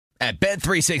At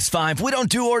Bet365, we don't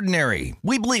do ordinary.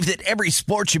 We believe that every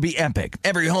sport should be epic.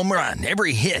 Every home run,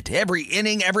 every hit, every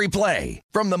inning, every play.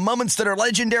 From the moments that are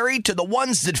legendary to the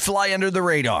ones that fly under the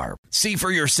radar. See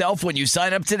for yourself when you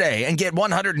sign up today and get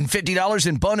 $150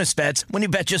 in bonus bets when you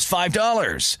bet just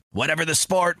 $5. Whatever the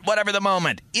sport, whatever the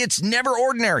moment, it's never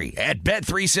ordinary at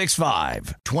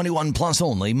Bet365. 21 plus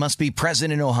only. Must be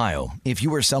present in Ohio. If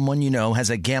you or someone you know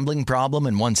has a gambling problem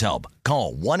and wants help,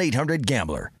 call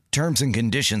 1-800-GAMBLER. Terms and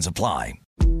conditions apply.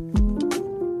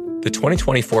 The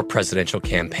 2024 presidential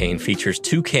campaign features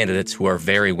two candidates who are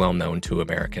very well known to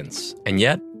Americans. And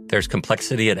yet, there's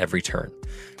complexity at every turn.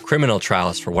 Criminal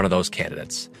trials for one of those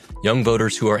candidates. Young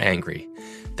voters who are angry.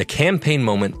 The Campaign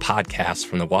Moment podcast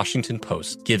from the Washington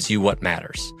Post gives you what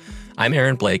matters. I'm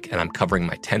Aaron Blake, and I'm covering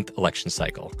my 10th election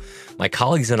cycle. My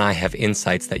colleagues and I have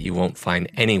insights that you won't find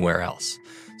anywhere else.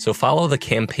 So follow The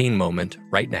Campaign Moment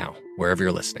right now, wherever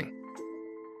you're listening.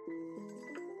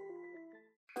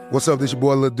 What's up, this your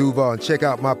boy Lil Duval, and check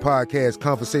out my podcast,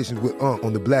 Conversations with Unc,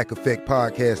 on the Black Effect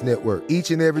Podcast Network.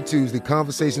 Each and every Tuesday,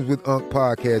 Conversations with Unc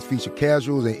podcast feature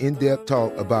casuals and in-depth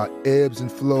talk about ebbs and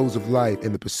flows of life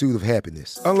and the pursuit of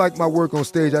happiness. Unlike my work on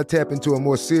stage, I tap into a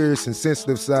more serious and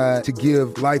sensitive side to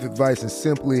give life advice and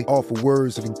simply offer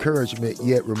words of encouragement,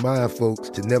 yet remind folks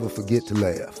to never forget to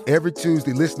laugh. Every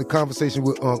Tuesday, listen to Conversation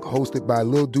with Unc, hosted by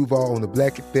Lil Duval on the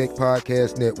Black Effect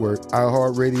Podcast Network,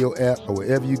 iHeartRadio app, or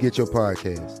wherever you get your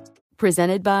podcasts.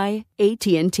 Presented by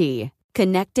AT&T.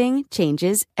 Connecting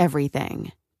changes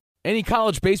everything. Any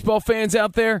college baseball fans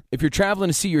out there? If you're traveling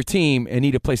to see your team and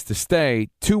need a place to stay,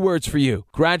 2 words for you: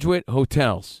 Graduate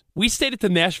Hotels. We stayed at the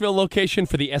Nashville location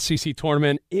for the SEC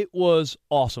tournament. It was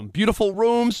awesome. Beautiful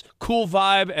rooms, cool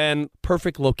vibe, and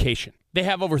perfect location. They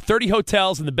have over 30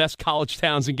 hotels in the best college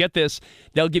towns, and get this,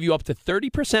 they'll give you up to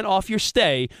 30% off your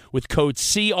stay with code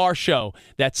CRSHOW.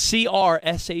 That's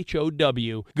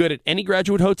CRSHOW. Good at any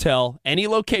Graduate Hotel, any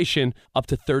location, up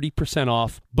to 30%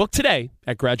 off. Book today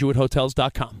at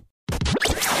graduatehotels.com.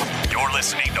 You're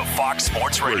listening to Fox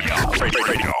Sports Radio.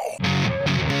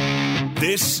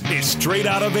 This is Straight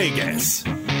Outta Vegas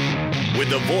with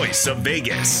the voice of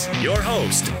Vegas, your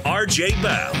host, RJ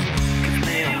Bell.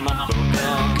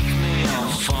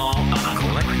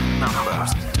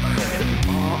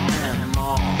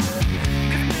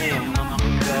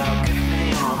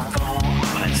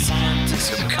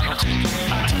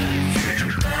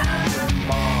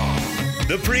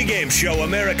 The pregame show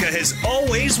America has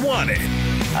always wanted.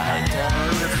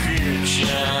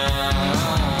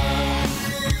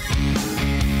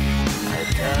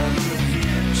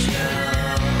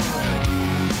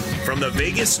 From the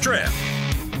Vegas Strip,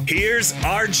 here's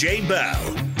RJ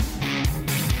Bell.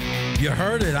 You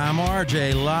heard it. I'm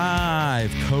RJ,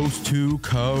 live, coast to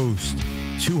coast.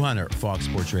 200 Fox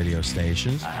Sports radio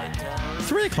stations.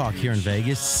 3 o'clock here in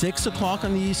Vegas, 6 o'clock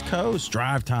on the East Coast.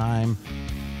 Drive time.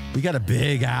 We got a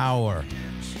big hour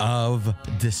of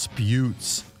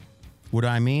disputes. What do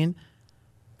I mean?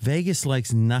 Vegas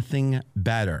likes nothing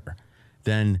better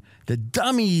than the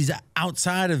dummies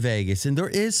outside of Vegas. And there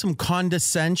is some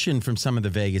condescension from some of the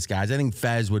Vegas guys. I think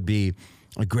Fez would be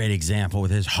a great example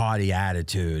with his haughty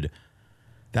attitude.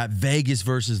 That Vegas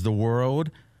versus the world,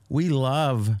 we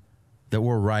love that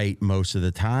we're right most of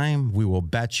the time. We will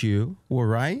bet you we're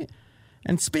right.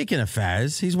 And speaking of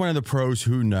Fez, he's one of the pros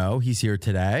who know. He's here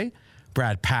today.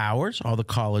 Brad Powers, all the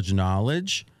college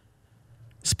knowledge.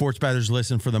 Sports bettors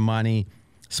listen for the money.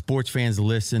 Sports fans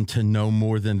listen to know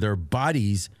more than their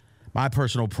buddies. My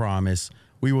personal promise,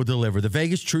 we will deliver the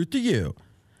Vegas truth to you.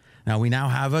 Now, we now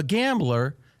have a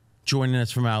gambler joining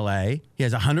us from L.A. He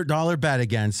has a $100 bet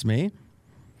against me.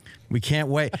 We can't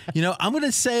wait. You know, I'm going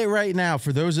to say it right now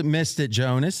for those that missed it,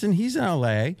 Jonas, and he's in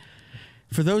L.A.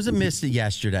 For those that missed it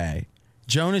yesterday,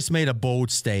 Jonas made a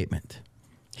bold statement.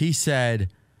 He said,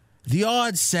 the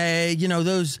odds say, you know,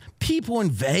 those people in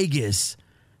Vegas,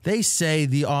 they say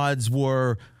the odds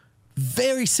were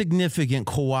very significant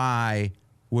Kawhi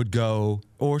would go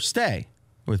or stay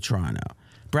with Toronto.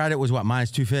 Brad, it was what, minus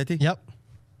 250? Yep.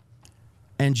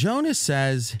 And Jonas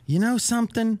says, you know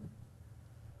something?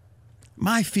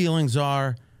 My feelings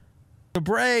are a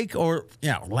break, or,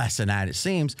 you know, less than that, it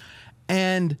seems,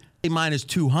 and a minus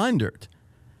 200.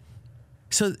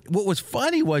 So what was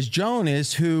funny was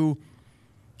Jonas, who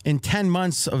in 10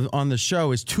 months on the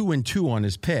show is 2-2 on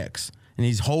his picks, and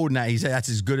he's holding that. He said, that's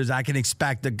as good as I can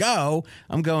expect to go.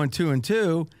 I'm going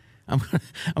 2-2. I'm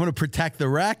going to protect the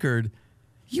record.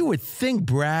 You would think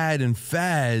Brad and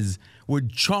Fez would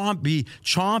be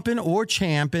chomping or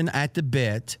champing at the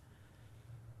bit.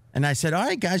 And I said, all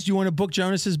right, guys, do you want to book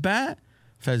Jonas's bat?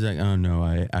 Fed's like, oh, no,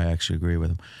 I actually agree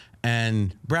with him.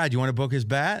 And Brad, do you want to book his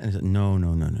bat? And I said, no.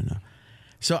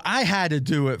 So I had to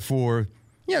do it for,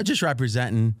 just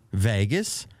representing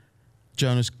Vegas.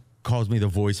 Jonas calls me the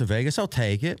voice of Vegas. I'll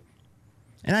take it.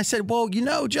 And I said, well,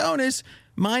 Jonas,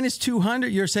 minus 200,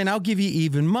 you're saying I'll give you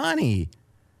even money.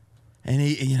 And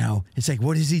he, it's like,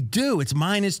 what does he do? It's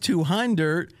minus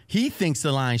 200. He thinks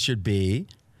the line should be.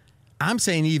 I'm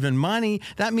saying even money.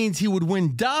 That means he would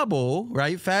win double,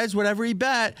 right? Fez, whatever he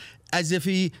bet, as if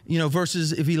he,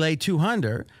 versus if he laid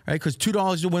 200, right? Because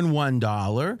 $2 to win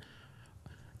 $1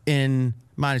 in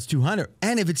minus 200.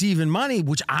 And if it's even money,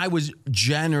 which I was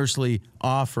generously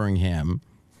offering him,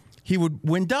 he would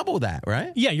win double that,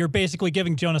 right? Yeah, you're basically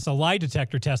giving Jonas a lie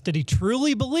detector test. Did he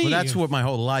truly believe? Well, that's what my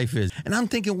whole life is. And I'm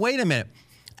thinking, wait a minute.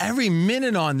 Every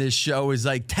minute on this show is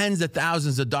like tens of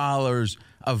thousands of dollars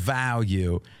of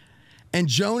value. And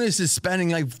Jonas is spending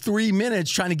like 3 minutes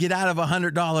trying to get out of a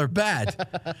 $100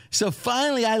 bet. So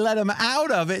finally, I let him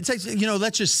out of it. It's like,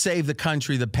 let's just save the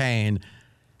country the pain.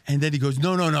 And then he goes,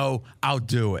 no, I'll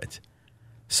do it.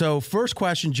 So first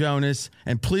question, Jonas,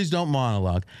 and please don't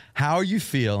monologue. How are you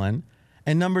feeling?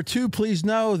 And number 2, please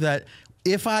know that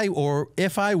if I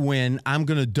win, I'm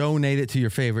going to donate it to your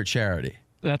favorite charity.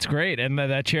 That's great. And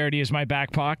that charity is my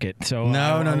back pocket. So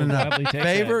No.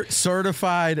 Favorite that.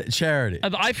 Certified charity.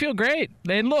 I feel great.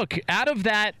 And look, out of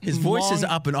that, his voice is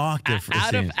up an octave.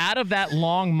 Out of that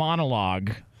long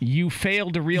monologue, you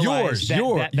failed to realize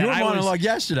your monologue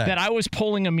yesterday. That I was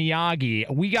pulling a Miyagi.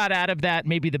 We got out of that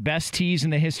maybe the best tease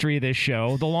in the history of this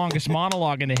show, the longest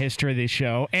monologue in the history of this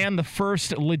show, and the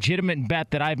first legitimate bet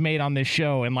that I've made on this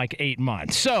show in like 8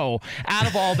 months. So out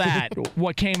of all that,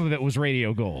 what came of it was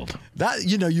radio gold. That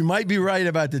you might be right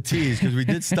about the tease because we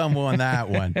did stumble on that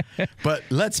one. But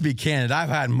let's be candid. I've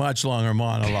had much longer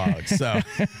monologues. So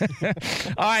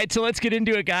all right, so let's get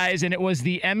into it, guys. And it was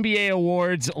the NBA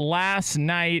awards last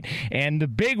night. And the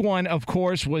big one, of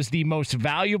course, was the Most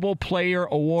Valuable Player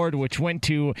Award, which went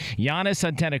to Giannis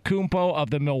Antetokounmpo of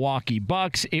the Milwaukee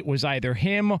Bucks. It was either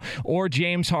him or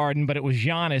James Harden, but it was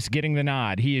Giannis getting the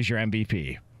nod. He is your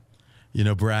MVP.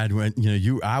 Brad, when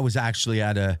I was actually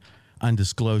at a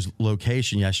undisclosed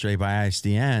location yesterday by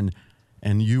ISDN,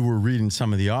 and you were reading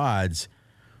some of the odds.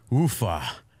 Oofa.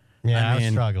 Yeah, I was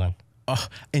struggling.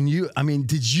 And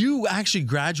did you actually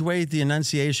graduate the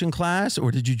enunciation class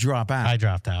or did you drop out? I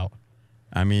dropped out.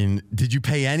 Did you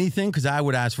pay anything? Because I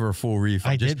would ask for a full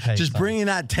refund. I did pay just some. bringing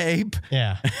that tape.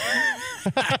 Yeah.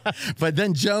 But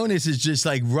then Jonas is just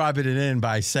like rubbing it in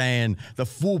by saying the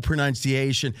full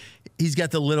pronunciation. He's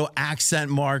got the little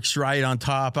accent marks right on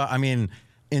top.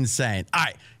 Insane. All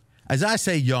right. As I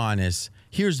say, Giannis,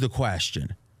 here's the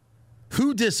question.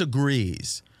 Who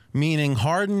disagrees? Meaning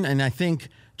Harden, and I think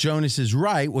Jonas is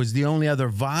right, was the only other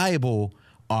viable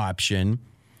option.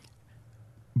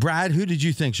 Brad, who did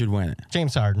you think should win it?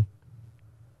 James Harden.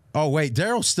 Oh, wait.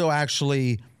 Daryl's still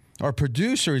actually, our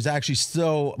producer is actually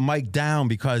still mic'd down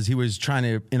because he was trying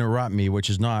to interrupt me, which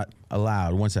is not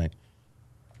allowed. 1 second.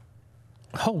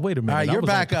 Oh, wait a minute. All right, you're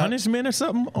back up. Punishment or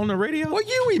something on the radio? Well,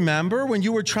 you remember when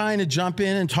you were trying to jump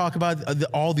in and talk about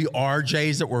all the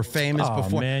RJs that were famous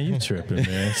before? Oh, man, you tripping,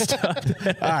 man. Stop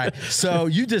that. All right, so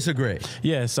you disagree?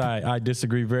 Yes, I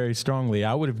disagree very strongly.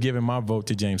 I would have given my vote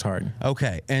to James Harden.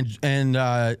 Okay, and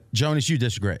Jonas, you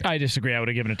disagree? I disagree. I would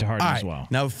have given it to Harden as well.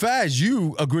 Now, Faz,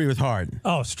 you agree with Harden.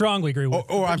 Oh, strongly agree with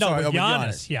I'm sorry, with Giannis.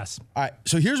 Giannis. Yes. All right,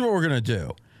 so here's what we're going to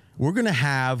do. We're going to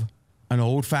have an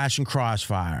old-fashioned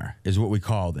crossfire is what we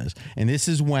call this. And this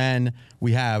is when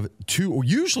we have two,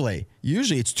 usually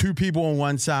it's two people on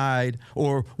one side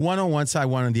or one on one side,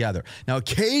 one on the other. Now,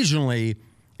 occasionally,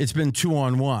 it's been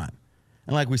 2-on-1.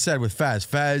 And like we said with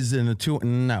Fez and the two,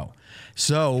 no.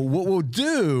 So what we'll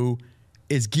do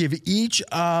is give each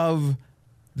of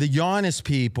the Giannis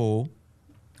people,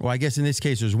 well, I guess in this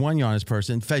case, there's one Giannis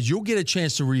person. Fez, you'll get a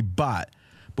chance to rebut,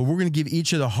 but we're going to give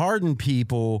each of the Harden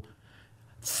people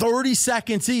 30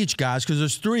 seconds each, guys, because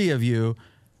there's 3 of you.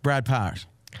 Brad Powers.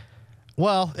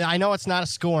 Well, I know it's not a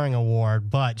scoring award,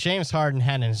 but James Harden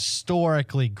had an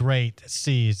historically great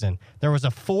season. There was a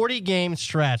 40-game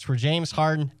stretch where James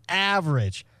Harden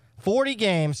averaged 40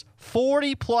 games,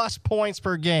 40-plus points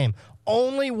per game.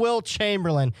 Only Will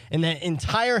Chamberlain in the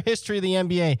entire history of the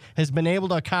NBA has been able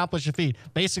to accomplish a feat.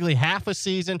 Basically half a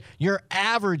season, you're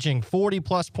averaging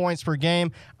 40-plus points per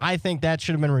game. I think that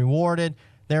should have been rewarded.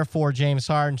 Therefore, James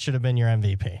Harden should have been your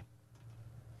MVP.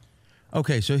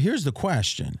 Okay, so here's the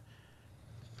question.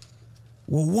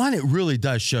 Well, one, it really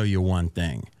does show you one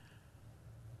thing.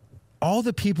 All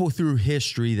the people through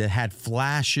history that had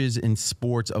flashes in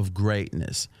sports of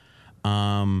greatness.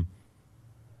 When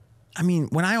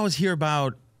I always hear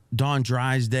about Don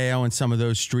Drysdale and some of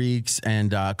those streaks,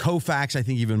 and Koufax, I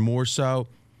think even more so,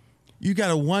 you got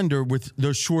to wonder with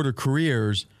those shorter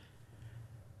careers,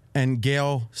 and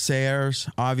Gale Sayers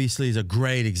obviously is a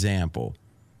great example.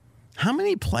 How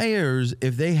many players,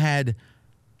 if they had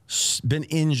been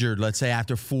injured, let's say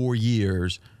after 4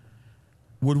 years,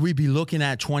 would we be looking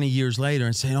at 20 years later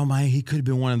and saying, oh my, he could have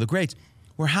been one of the greats?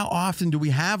 Or how often do we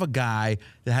have a guy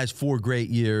that has 4 great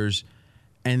years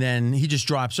and then he just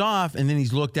drops off and then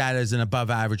he's looked at as an above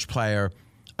average player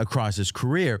across his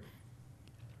career?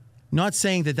 Not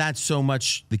saying that that's so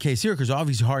much the case here, because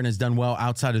obviously Harden has done well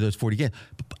outside of those 40 games.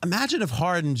 But imagine if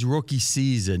Harden's rookie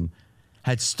season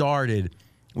had started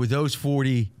with those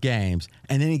 40 games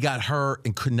and then he got hurt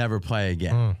and could never play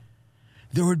again.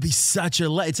 There would be such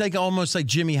a... It's like almost like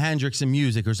Jimi Hendrix in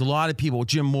music. There's a lot of people,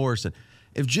 Jim Morrison.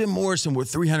 If Jim Morrison were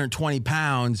 320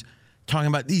 pounds talking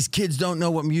about these kids don't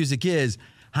know what music is,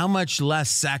 how much less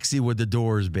sexy would the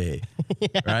Doors be?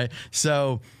 Right?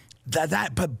 So...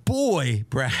 But boy,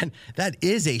 Brad, that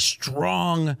is a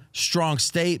strong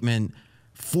statement.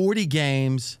 40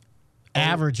 games.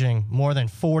 Averaging more than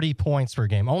 40 points per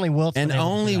game. Only Wilt's And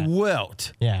only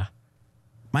Wilt. Yeah.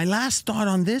 My last thought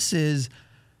on this is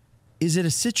it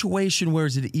a situation where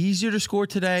is it easier to score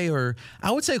today? Or I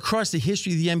would say across the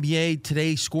history of the NBA,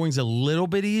 today scoring's a little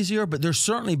bit easier, but there's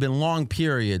certainly been long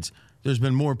periods. There's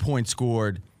been more points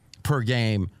scored per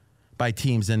game by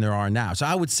teams than there are now. So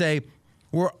I would say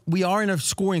we are in a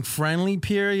scoring-friendly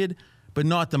period, but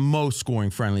not the most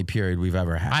scoring-friendly period we've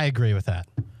ever had. I agree with that.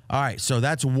 All right, so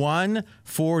that's one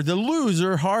for the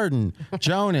loser, Harden.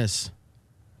 Jonas.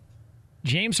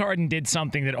 James Harden did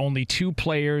something that only 2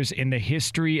 players in the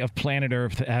history of planet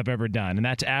Earth have ever done, and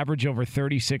that's average over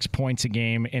 36 points a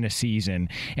game in a season.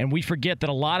 And we forget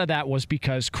that a lot of that was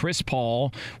because Chris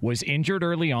Paul was injured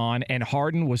early on, and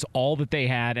Harden was all that they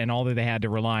had and all that they had to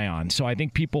rely on. So I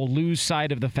think people lose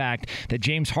sight of the fact that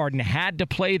James Harden had to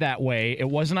play that way. It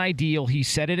wasn't ideal. He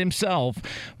said it himself,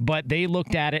 but they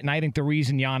looked at it, and I think the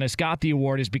reason Giannis got the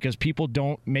award is because people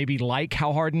don't maybe like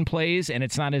how Harden plays, and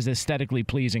it's not as aesthetically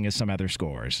pleasing as some other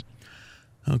scores.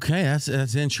 Okay,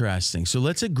 that's interesting. So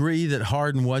let's agree that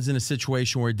Harden was in a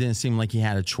situation where it didn't seem like he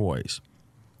had a choice.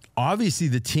 Obviously,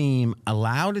 the team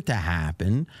allowed it to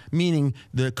happen, meaning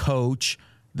the coach,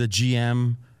 the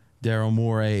GM, Daryl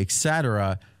Morey,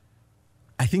 etc.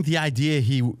 I think the idea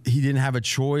he didn't have a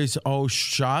choice, oh,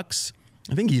 shucks,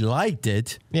 I think he liked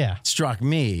it. Yeah. Struck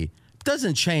me. It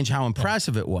doesn't change how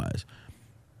impressive it was.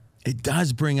 It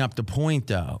does bring up the point,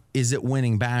 though. Is it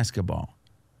winning basketball?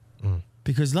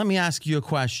 Because let me ask you a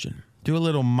question. Do a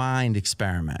little mind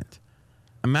experiment.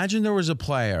 Imagine there was a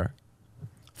player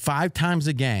 5 times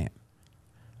a game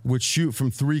would shoot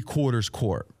from 3/4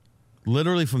 court,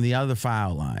 literally from the other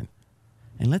foul line.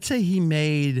 And let's say he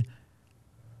made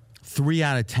 3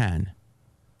 out of 10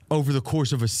 over the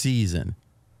course of a season.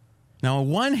 Now, on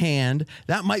one hand,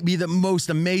 that might be the most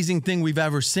amazing thing we've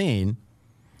ever seen.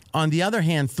 On the other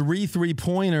hand, 3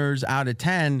 3-pointers out of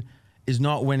 10 is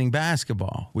not winning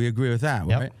basketball. We agree with that,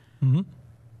 right? Mm-hmm.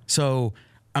 So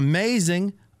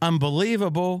amazing,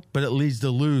 unbelievable, but it leads to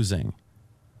losing.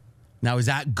 Now, is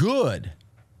that good?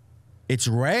 It's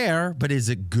rare, but is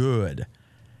it good?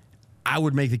 I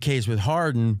would make the case with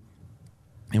Harden,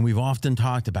 and we've often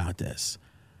talked about this.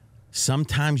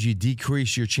 Sometimes you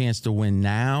decrease your chance to win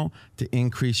now to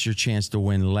increase your chance to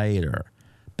win later.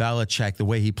 Belichick, the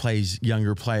way he plays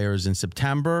younger players in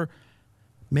September,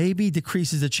 maybe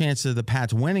decreases the chance of the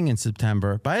Pats winning in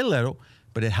September by a little,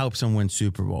 but it helps them win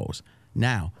Super Bowls.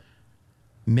 Now,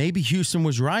 maybe Houston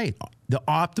was right. The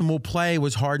optimal play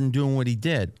was Harden doing what he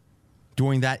did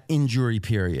during that injury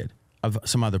period of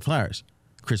some other players,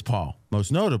 Chris Paul,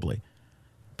 most notably.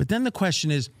 But then the question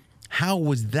is, how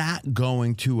was that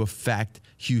going to affect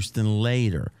Houston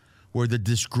later, where the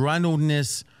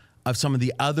disgruntledness of some of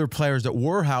the other players that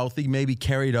were healthy maybe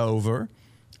carried over,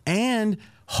 and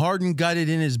Harden got it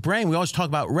in his brain. We always talk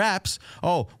about reps.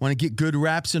 Oh, want to get good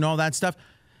reps and all that stuff.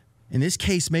 In this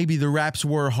case, maybe the reps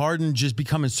were Harden just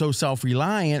becoming so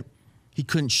self-reliant, he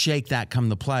couldn't shake that come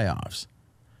the playoffs.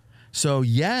 So,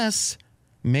 yes,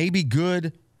 maybe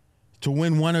good to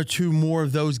win 1 or 2 more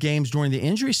of those games during the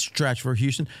injury stretch for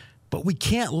Houston. But we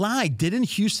can't lie. Didn't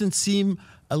Houston seem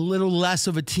a little less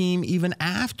of a team even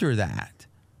after that?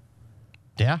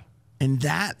 Yeah. And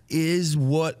that is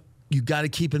what you got to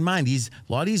keep in mind. A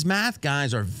lot of these math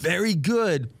guys are very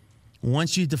good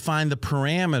once you define the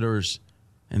parameters,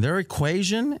 and their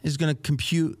equation is going to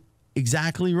compute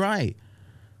exactly right.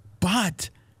 But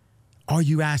are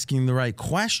you asking the right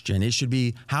question? It should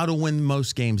be how to win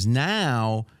most games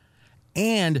now,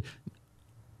 and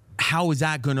how is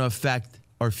that going to affect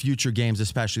our future games,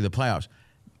 especially the playoffs?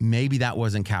 Maybe that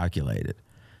wasn't calculated.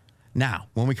 Now,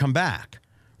 when we come back,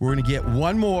 We're going to get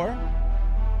one more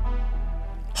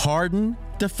Harden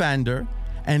defender.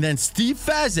 And then Steve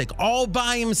Fezzik, all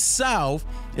by himself,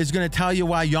 is going to tell you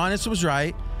why Giannis was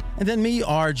right. And then me,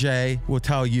 RJ, will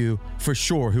tell you for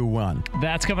sure who won.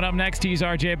 That's coming up next. He's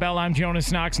RJ Bell. I'm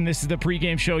Jonas Knox, and this is the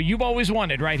pregame show you've always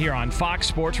wanted right here on Fox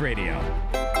Sports Radio.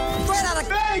 Straight out of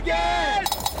Vegas!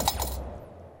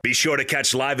 Be sure to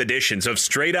catch live editions of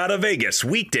Straight Out of Vegas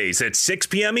weekdays at 6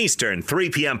 p.m. Eastern, 3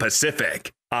 p.m.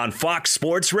 Pacific on Fox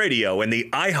Sports Radio and the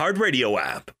iHeartRadio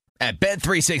app. At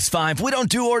Bet365, we don't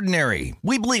do ordinary.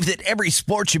 We believe that every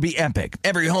sport should be epic.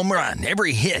 Every home run,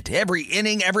 every hit, every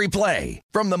inning, every play.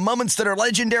 From the moments that are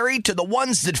legendary to the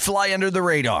ones that fly under the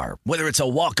radar. Whether it's a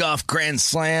walk-off grand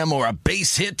slam or a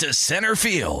base hit to center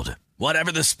field.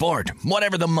 Whatever the sport,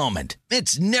 whatever the moment.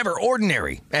 It's never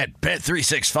ordinary at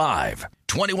Bet365.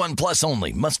 21 plus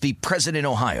only. Must be present in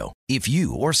Ohio. If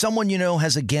you or someone you know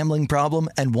has a gambling problem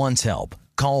and wants help,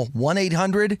 call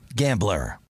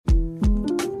 1-800-GAMBLER.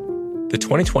 The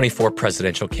 2024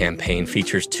 presidential campaign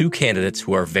features two candidates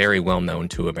who are very well known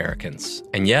to Americans.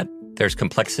 And yet, there's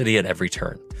complexity at every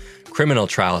turn. Criminal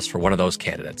trials for one of those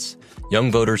candidates. Young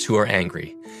voters who are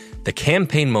angry. The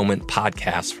Campaign Moment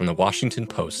podcast from the Washington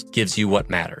Post gives you what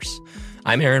matters.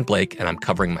 I'm Aaron Blake, and I'm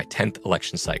covering my 10th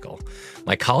election cycle.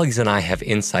 My colleagues and I have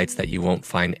insights that you won't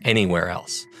find anywhere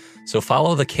else. So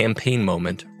follow the Campaign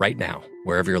Moment right now,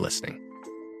 wherever you're listening.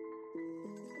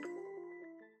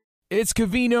 It's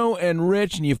Covino and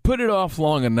Rich, and you've put it off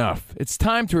long enough. It's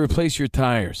time to replace your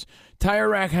tires. Tire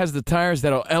Rack has the tires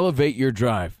that'll elevate your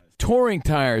drive. Touring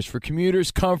tires for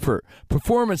commuters' comfort.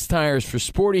 Performance tires for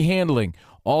sporty handling.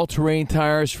 All-terrain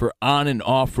tires for on- and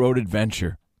off-road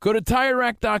adventure. Go to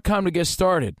TireRack.com to get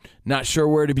started. Not sure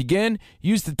where to begin?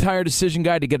 Use the Tire Decision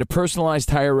Guide to get a personalized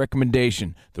tire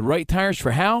recommendation. The right tires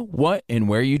for how, what, and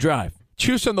where you drive.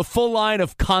 Choose from the full line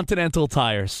of Continental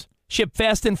tires. Ship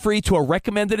fast and free to a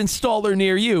recommended installer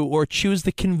near you, or choose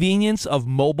the convenience of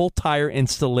mobile tire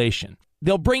installation.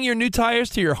 They'll bring your new tires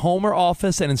to your home or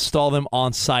office and install them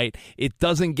on site. It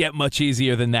doesn't get much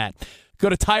easier than that. Go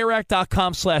to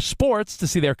TireRack.com/sports to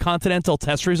see their Continental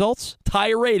test results,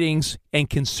 tire ratings, and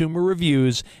consumer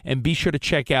reviews, and be sure to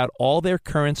check out all their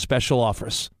current special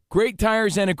offers. Great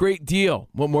tires and a great deal.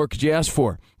 What more could you ask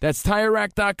for? That's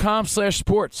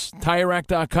TireRack.com/sports.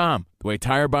 TireRack.com, the way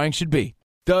tire buying should be.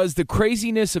 Does the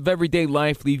craziness of everyday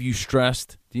life leave you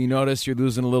stressed? Do you notice you're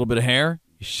losing a little bit of hair?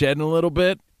 You're shedding a little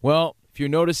bit? Well, if you're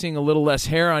noticing a little less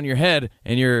hair on your head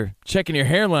and you're checking your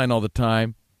hairline all the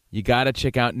time, you got to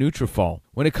check out Nutrafol.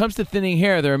 When it comes to thinning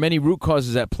hair, there are many root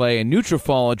causes at play, and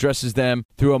Nutrafol addresses them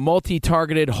through a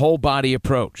multi-targeted whole-body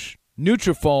approach.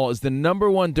 Nutrafol is the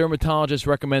 #1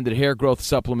 dermatologist-recommended hair growth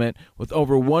supplement, with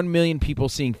over 1 million people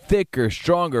seeing thicker,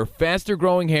 stronger,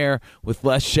 faster-growing hair with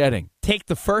less shedding. Take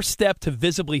the first step to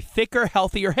visibly thicker,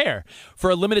 healthier hair.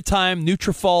 For a limited time,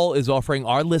 Nutrafol is offering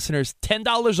our listeners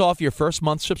 $10 off your first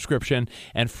month subscription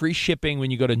and free shipping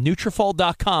when you go to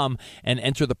Nutrafol.com and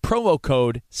enter the promo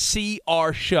code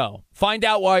CRSHOW. Find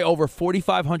out why over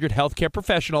 4,500 healthcare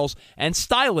professionals and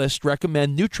stylists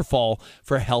recommend Nutrafol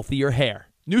for healthier hair.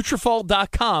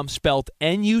 Nutrafol.com, spelled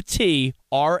Nutrafol.com,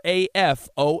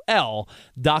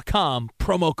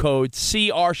 promo code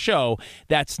CRSHOW.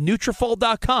 That's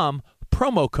Nutrafol.com,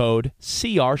 promo code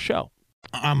CRSHOW.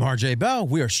 I'm RJ Bell.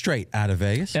 We are straight out of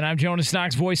Vegas. And I'm Jonas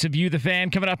Knox, voice of You, the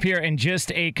fan. Coming up here in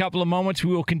just a couple of moments,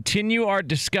 we will continue our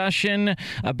discussion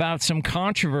about some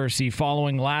controversy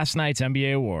following last night's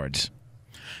NBA awards.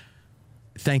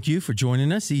 Thank you for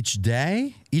joining us each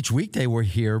day. Each weekday, we're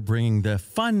here bringing the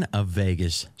fun of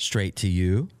Vegas straight to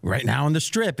you. Right now on the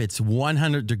Strip, it's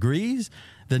 100 degrees.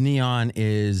 The neon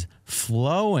is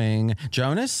flowing.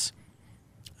 Jonas,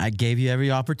 I gave you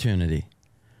every opportunity.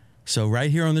 So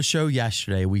right here on the show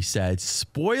yesterday, we said,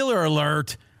 spoiler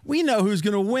alert, we know who's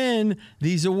going to win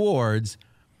these awards.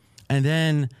 And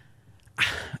then,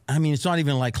 I mean, it's not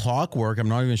even like clockwork. I'm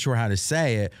not even sure how to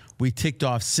say it. We ticked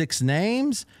off 6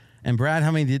 names. And Brad, how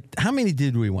many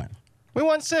did we win? We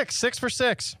won 6 for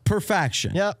 6.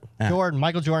 Perfection. Yep. Jordan,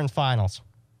 Michael Jordan finals.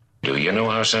 Do you know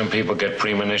how some people get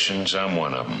premonitions? I'm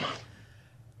one of them.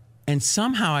 And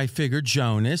somehow I figured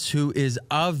Jonas, who is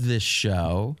of this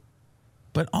show,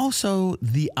 but also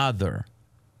the other.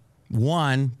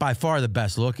 1, by far the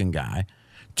best looking guy.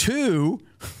 2,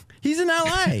 he's in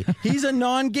LA. He's a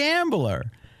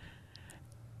non-gambler.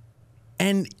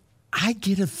 And I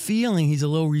get a feeling he's a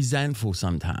little resentful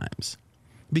sometimes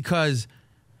because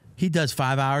he does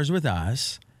 5 hours with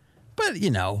us. But, you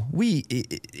know,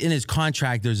 in his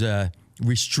contract, there's a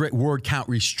word count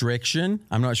restriction.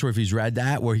 I'm not sure if he's read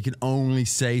that, where he can only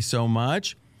say so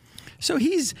much. So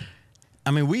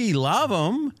we love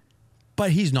him,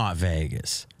 but he's not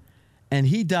Vegas. And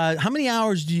he does. How many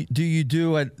hours do you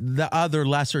do at the other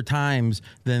lesser times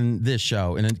than this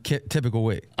show in a typical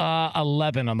week?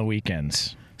 11 on the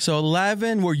weekends. So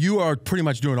 11 where you are pretty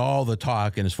much doing all the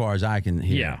talking as far as I can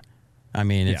hear. Yeah. I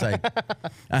mean,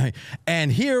 it's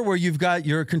and here where you've got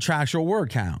your contractual word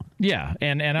count. Yeah,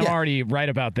 and I'm already right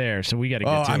about there, so we got to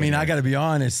get to it. I mean, I got to be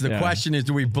honest. The question is,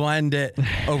 do we blend it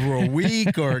over a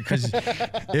week, or because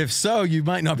if so, you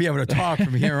might not be able to talk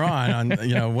from here on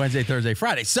Wednesday, Thursday,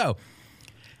 Friday. So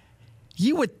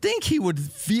you would think he would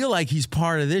feel like he's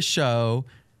part of this show.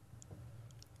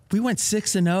 We went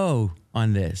 6-0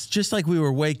 on this, just like we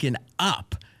were waking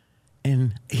up.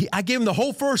 And I gave him the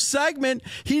whole first segment.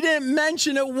 He didn't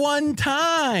mention it one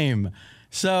time.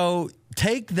 So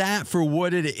take that for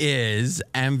what it is.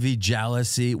 Envy,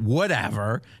 jealousy,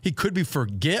 whatever. He could be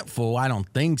forgetful. I don't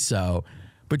think so.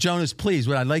 But Jonas, please,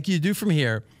 what I'd like you to do from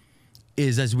here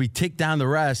is, as we tick down the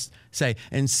rest, say,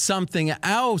 and something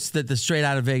else that the Straight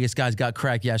Out of Vegas guys got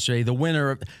correct yesterday, the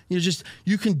winner,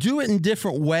 you can do it in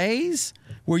different ways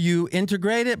where you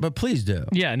integrate it, but please do.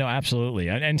 Yeah, no, absolutely.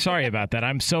 And sorry about that.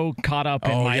 I'm so caught up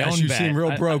in my own bet. You seem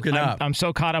real broken up. I'm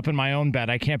so caught up in my own bet.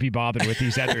 I can't be bothered with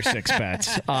these other 6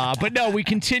 bets. But no, we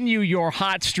continue your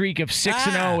hot streak of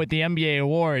 6-0 at the NBA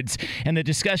Awards. And the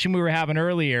discussion we were having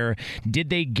earlier, did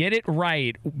they get it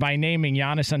right by naming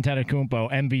Giannis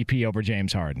Antetokounmpo MVP over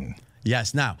James Harden?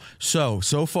 Yes. Now, so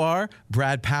far,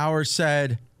 Brad Powers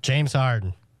said James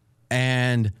Harden.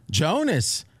 And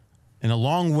Jonas, in a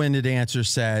long-winded answer,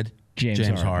 said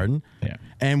James Harden. Yeah.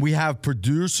 And we have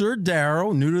producer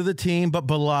Daryl, new to the team but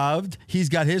beloved. He's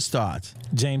got his thoughts.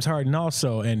 James Harden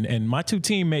also. And my two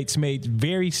teammates made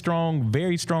very strong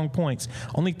points.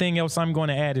 Only thing else I'm going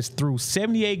to add is through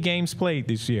 78 games played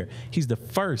this year, he's the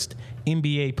first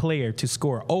NBA player to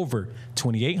score over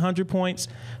 2,800 points,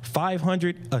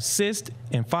 500 assists,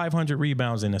 and 500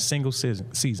 rebounds in a single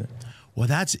season. Well,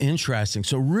 that's interesting.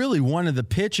 So really one of the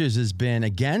pitches has been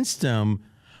against him,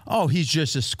 he's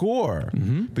just a scorer.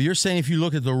 Mm-hmm. But you're saying if you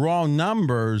look at the raw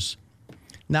numbers.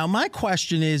 Now, my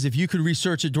question is, if you could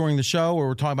research it during the show, or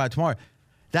we're talking about it tomorrow,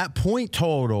 that point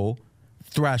total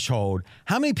threshold,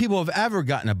 how many people have ever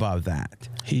gotten above that?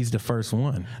 He's the first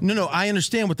one. No, I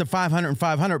understand with the 500 and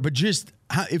 500, but just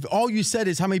if all you said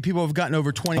is how many people have gotten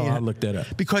over 20. I'll look that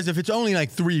up. Because if it's only like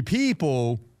 3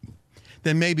 people,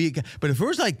 then maybe. But if it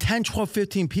was like 10, 12,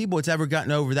 15 people it's ever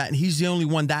gotten over that, and he's the only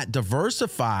one that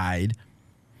diversified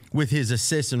with his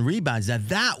assists and rebounds, now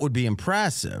that would be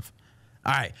impressive.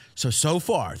 All right, so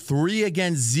far, 3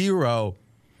 against 0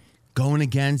 going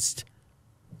against,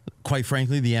 quite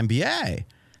frankly, the NBA.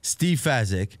 Steve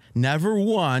Fezzik, never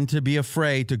one to be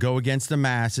afraid to go against the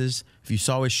masses. If you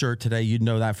saw his shirt today, you'd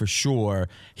know that for sure.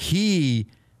 He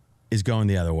is going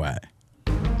the other way.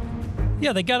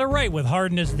 Yeah, they got it right with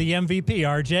Harden as the MVP,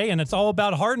 RJ, and it's all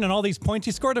about Harden and all these points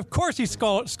he scored. Of course he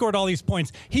scored all these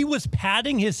points. He was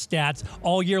padding his stats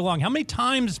all year long. How many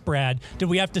times, Brad, did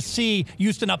we have to see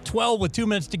Houston up 12 with 2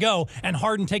 minutes to go, and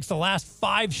Harden takes the last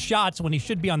 5 shots when he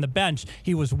should be on the bench?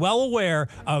 He was well aware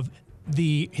of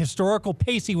the historical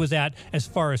pace he was at as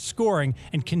far as scoring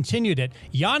and continued it.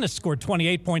 Giannis scored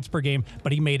 28 points per game,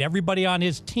 but he made everybody on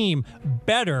his team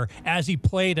better as he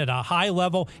played at a high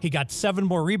level. He got 7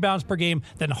 more rebounds per game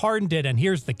than Harden did, and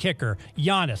here's the kicker.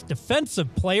 Giannis,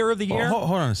 Defensive Player of the Year.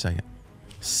 Hold on a second.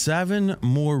 7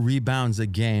 more rebounds a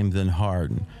game than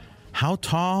Harden. How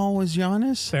tall was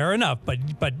Giannis? Fair enough, but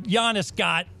Giannis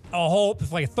got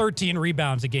like 13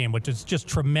 rebounds a game, which is just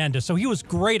tremendous. So he was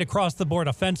great across the board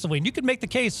offensively. And you could make the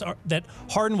case that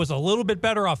Harden was a little bit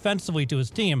better offensively to his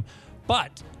team,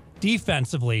 but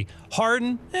defensively,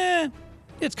 Harden,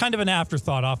 it's kind of an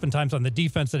afterthought oftentimes on the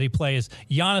defense that he plays.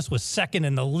 Giannis was second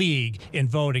in the league in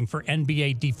voting for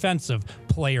NBA Defensive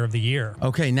Player of the Year.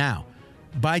 Okay, now,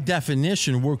 by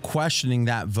definition, we're questioning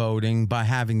that voting by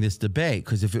having this debate,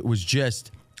 because if it was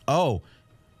just,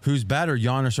 who's better,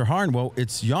 Giannis or Harden? Well,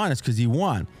 it's Giannis because he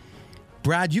won.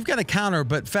 Brad, you've got a counter,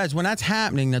 but Fez, when that's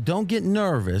happening, now don't get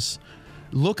nervous.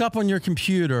 Look up on your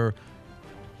computer.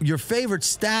 Your favorite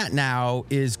stat now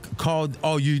is called,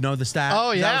 you know the stat?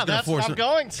 Oh, yeah, that's what I'm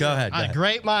going to. Go ahead.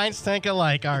 Great minds think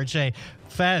alike, RJ.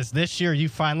 Fez, this year you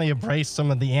finally embraced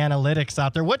some of the analytics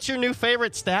out there. What's your new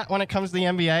favorite stat when it comes to the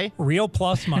NBA? Real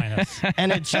plus minus.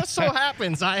 And it just so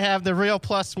happens I have the real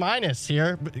plus minus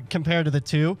here compared to the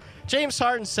two. James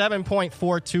Harden,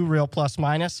 7.42 real plus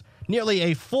minus. Nearly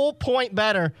a full point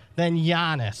better than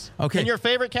Giannis. Okay. In your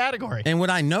favorite category. And what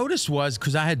I noticed was,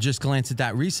 because I had just glanced at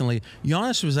that recently,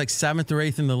 Giannis was like 7th or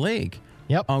 8th in the league.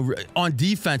 Yep. On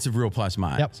defensive real plus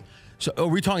minus. Yep. So are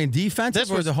we talking defensive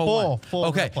This or was the whole full one?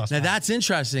 Okay, real plus now minus. that's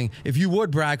interesting. If you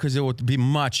would, Brad, because it would be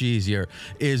much easier,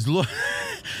 is look,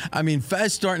 I mean,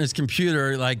 Fez starting his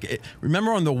computer,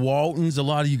 remember on the Waltons, a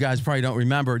lot of you guys probably don't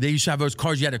remember, they used to have those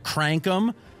cars, you had to crank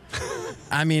them.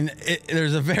 I mean,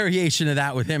 there's a variation of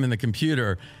that with him in the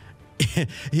computer.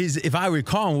 If I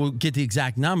recall, and we'll get the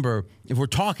exact number, if we're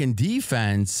talking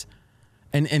defense,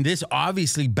 and this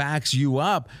obviously backs you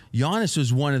up, Giannis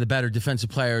was one of the better defensive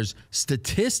players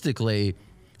statistically,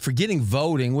 forgetting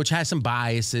voting, which has some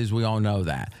biases. We all know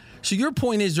that. So your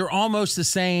point is they're almost the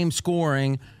same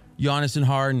scoring, Giannis and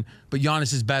Harden, but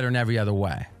Giannis is better in every other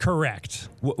way. Correct.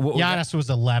 Giannis was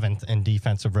 11th in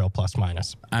defensive real plus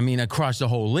minus. I mean, across the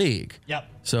whole league. Yep.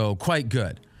 So quite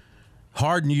good.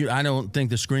 Harden, I don't think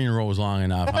the screen roll was long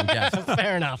enough. I'm guessing.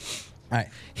 Fair enough. All right.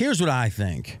 Here's what I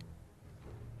think.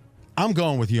 I'm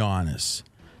going with Giannis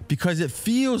because it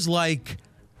feels like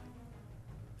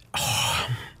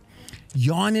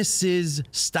Giannis's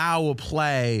style of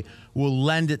play will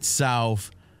lend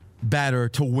itself better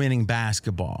to winning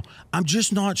basketball. I'm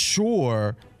just not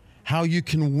sure how you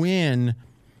can win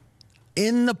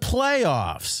in the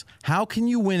playoffs. How can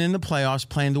you win in the playoffs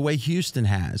playing the way Houston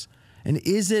has? And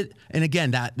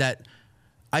again, that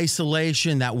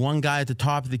isolation, that one guy at the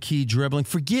top of the key dribbling,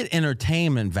 forget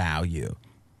entertainment value.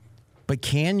 But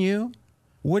can you?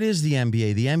 What is the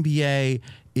NBA? The NBA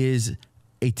is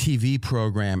a TV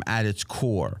program at its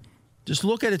core. Just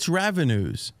look at its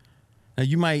revenues. Now,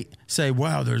 you might say,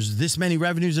 wow, there's this many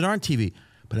revenues that aren't TV.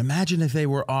 But imagine if they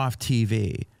were off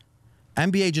TV.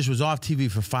 NBA just was off TV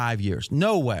for 5 years.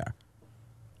 Nowhere.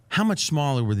 How much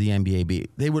smaller would the NBA be?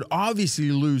 They would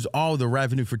obviously lose all the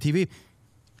revenue for TV.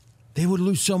 They would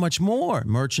lose so much more.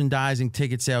 Merchandising,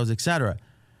 ticket sales, etc.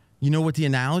 You know what the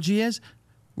analogy is?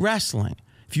 Wrestling.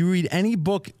 If you read any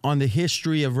book on the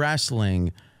history of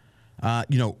wrestling,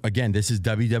 again, this is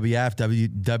WWF,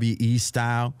 WWE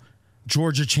style,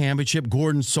 Georgia Championship,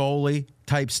 Gordon Soley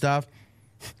type stuff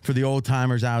for the old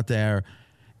timers out there.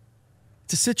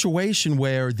 It's a situation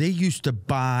where they used to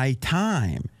buy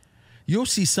time. You'll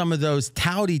see some of those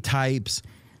touty types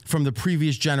from the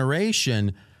previous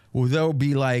generation where they'll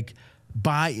be like,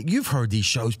 you've heard these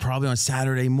shows probably on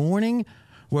Saturday morning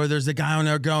where there's a guy on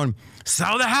there going,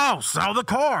 sell the house, sell the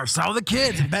car, sell the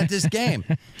kids, and bet this game.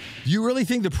 Do you really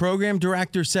think the program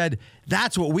director said,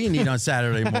 that's what we need on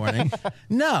Saturday morning?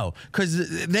 No,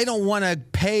 because they don't want to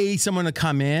pay someone to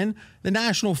come in. The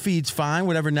national feed's fine,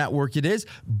 whatever network it is,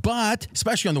 but,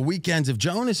 especially on the weekends if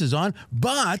Jonas is on,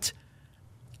 but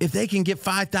if they can get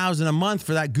 $5,000 a month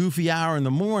for that goofy hour in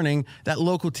the morning, that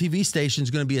local TV station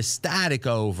is going to be ecstatic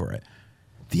over it.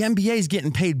 The NBA is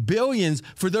getting paid billions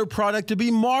for their product to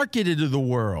be marketed to the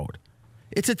world.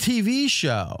 It's a TV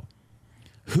show.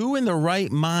 Who in the right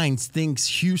mind thinks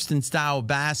Houston-style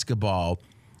basketball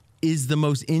is the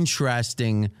most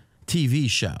interesting TV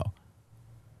show?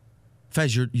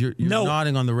 Fez, you're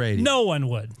nodding on the radio. No one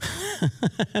would.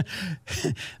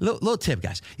 Little tip,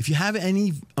 guys. If you have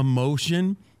any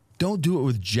emotion, don't do it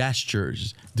with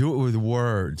gestures. Do it with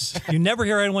words. You never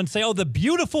hear anyone say, the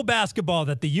beautiful basketball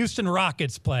that the Houston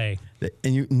Rockets play.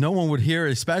 And no one would hear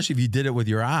it, especially if you did it with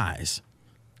your eyes.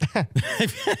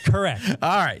 Correct.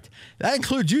 All right. That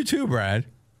includes you too, Brad.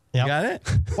 Yep. You got it?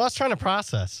 Well, I was trying to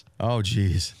process. Oh,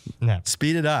 geez. No.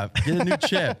 Speed it up. Get a new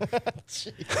chip.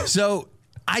 So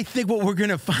I think what we're going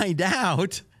to find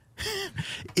out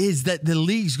is that the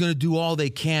league's going to do all they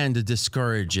can to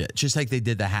discourage it, just like they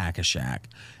did the Hack-a-Shack.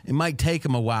 It might take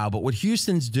them a while, but what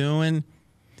Houston's doing,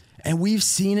 and we've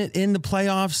seen it in the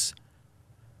playoffs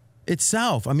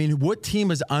itself. I mean, what team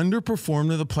has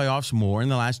underperformed in the playoffs more in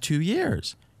the last 2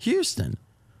 years? Houston,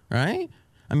 right?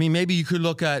 I mean, maybe you could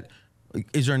look at,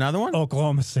 is there another one?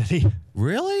 Oklahoma City.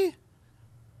 Really?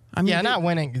 I mean, not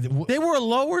winning. They were a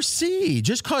lower seed.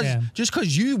 Just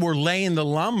because you were laying the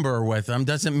lumber with them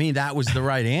doesn't mean that was the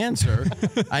right answer.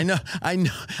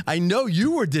 I know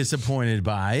you were disappointed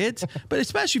by it, but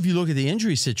especially if you look at the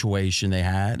injury situation they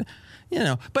had,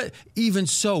 But even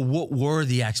so, what were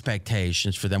the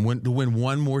expectations for them to win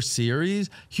one more series?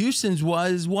 Houston's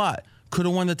was what? Could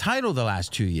have won the title the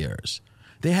last 2 years.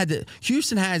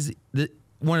 Houston has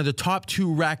one of the top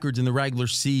 2 records in the regular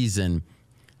season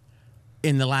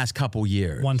in the last couple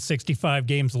years. Won 65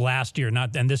 games last year,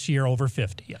 and this year over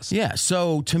 50, yes. Yeah,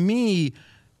 so to me,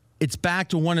 it's back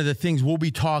to one of the things we'll be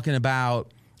talking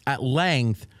about at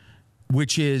length,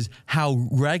 which is how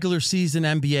regular season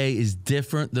NBA is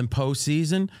different than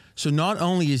postseason. So not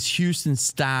only is Houston's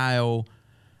style,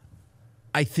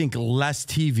 I think, less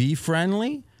TV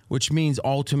friendly, which means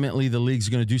ultimately the league's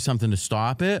going to do something to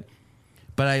stop it,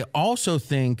 but I also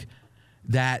think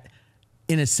that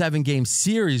in a 7-game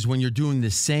series, when you're doing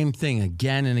the same thing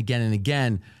again and again and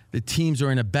again, the teams are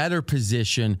in a better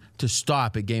position to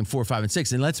stop at game 4, 5, and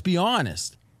 6. And let's be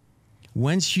honest,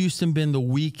 when's Houston been the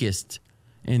weakest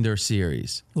in their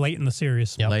series? Late in the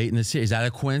series. Yep. Late in the series. Is that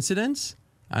a coincidence?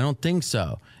 I don't think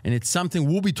so. And it's something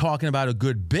we'll be talking about a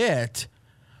good bit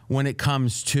when it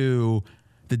comes to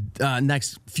the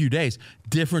next few days.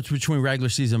 Difference between regular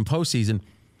season and postseason.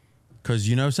 Because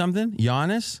you know something?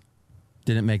 Giannis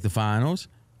didn't make the finals.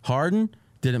 Harden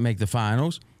didn't make the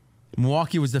finals.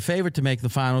 Milwaukee was the favorite to make the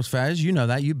finals, Fez. You know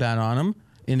that. You bet on them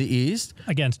in the East.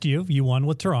 Against you. You won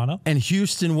with Toronto. And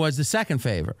Houston was the second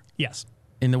favorite. Yes.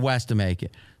 In the West to make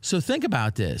it. So think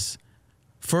about this.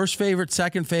 First favorite,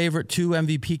 second favorite, 2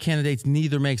 MVP candidates,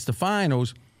 neither makes the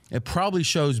finals. It probably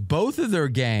shows both of their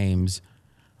games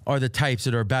are the types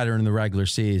that are better in the regular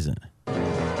season.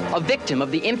 A victim of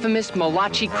the infamous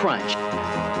Malachi Crunch.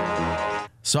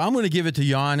 So I'm going to give it to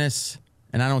Giannis,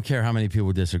 and I don't care how many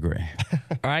people disagree.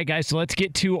 All right, guys, so let's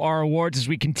get to our awards as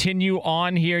we continue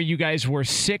on here. You guys were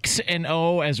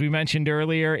 6-0, as we mentioned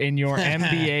earlier, in your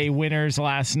NBA winners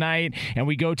last night. And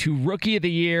we go to Rookie of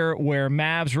the Year, where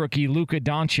Mavs rookie Luka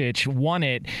Doncic won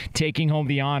it, taking home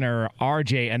the honor.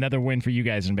 RJ, another win for you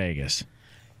guys in Vegas.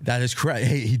 That is correct.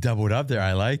 Hey, he doubled up there.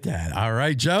 I like that. All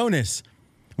right, Jonas.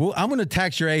 Well, I'm going to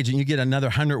text your agent. You get another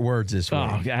 100 words this week.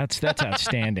 Oh, that's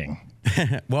outstanding.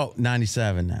 Well,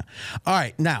 97 now. All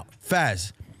right, now,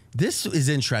 Faz, this is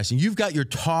interesting. You've got your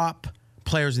top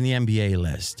players in the NBA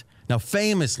list. Now,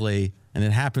 famously, and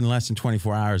it happened less than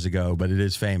 24 hours ago, but it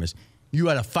is famous, you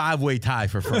had a 5-way tie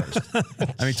for first.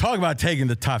 I mean, talk about taking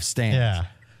the tough stand.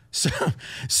 Yeah.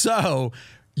 So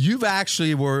you've actually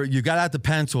you got out the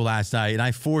pencil last night, and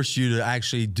I forced you to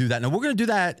actually do that. Now, we're going to do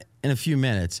that in a few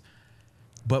minutes.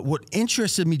 But what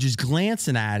interested me just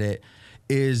glancing at it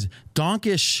is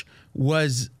Doncic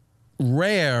was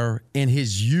rare in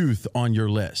his youth on your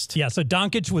list. Yeah, so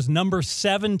Doncic was number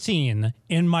 17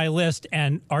 in my list.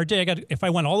 And RJ, if I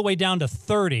went all the way down to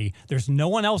 30, there's no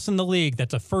one else in the league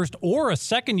that's a first or a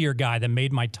second-year guy that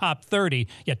made my top 30.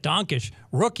 Yet Doncic,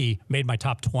 rookie, made my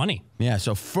top 20. Yeah,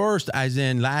 so first, as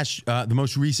in the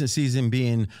most recent season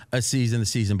being the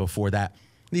season before that.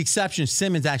 The exception,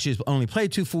 Simmons actually has only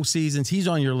played 2 full seasons. He's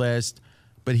on your list,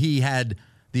 but he had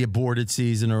the aborted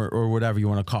season or whatever you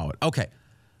want to call it. Okay.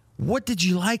 What did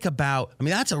you like about, I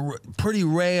mean, that's a pretty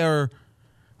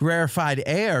rarefied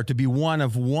air to be one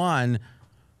of one,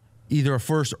 either a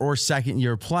first or second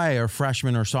year player,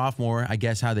 freshman or sophomore, I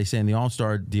guess how they say in the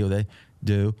All-Star deal they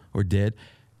do or did.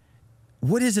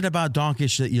 What is it about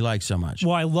Doncic that you like so much?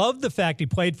 Well, I love the fact he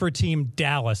played for Team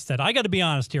Dallas. That I got to be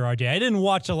honest here, RJ. I didn't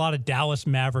watch a lot of Dallas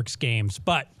Mavericks games,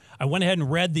 but I went ahead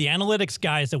and read the analytics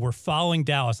guys that were following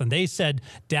Dallas, and they said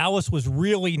Dallas was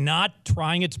really not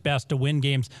trying its best to win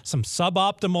games. Some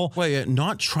suboptimal. Wait,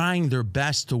 not trying their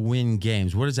best to win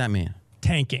games. What does that mean?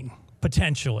 Tanking,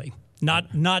 potentially.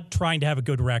 Not trying to have a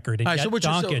good record. And all right,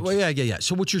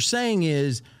 so what you're saying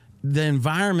is the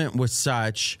environment was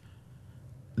such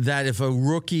that if a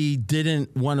rookie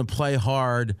didn't want to play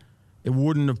hard, it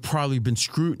wouldn't have probably been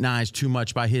scrutinized too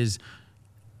much by his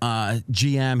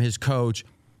GM, his coach,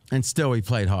 and still he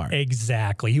played hard.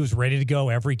 Exactly. He was ready to go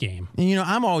every game. And,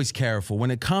 I'm always careful when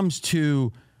it comes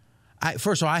to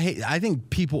first of all, I think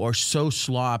people are so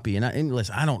sloppy. And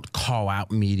listen, I don't call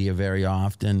out media very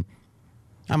often.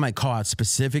 I might call out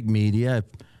specific media if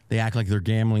they act like they're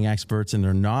gambling experts and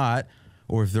they're not.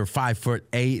 Or if they're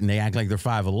 5'8" and they act like they're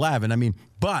 5'11". I mean,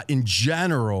 but in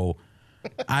general,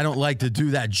 I don't like to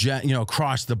do that,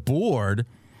 across the board.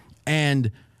 And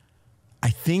I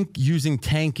think using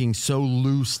tanking so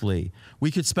loosely, we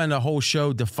could spend a whole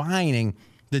show defining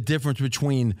the difference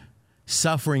between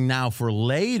suffering now for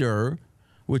later,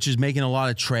 which is making a lot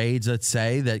of trades, let's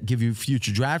say, that give you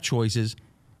future draft choices.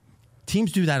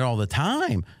 Teams do that all the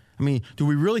time. I mean, do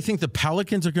we really think the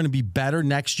Pelicans are going to be better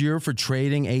next year for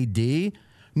trading AD?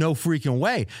 No freaking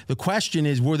way. The question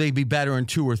is, will they be better in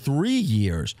 2 or 3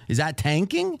 years? Is that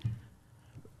tanking?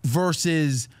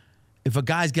 Versus if a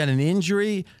guy's got an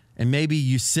injury and maybe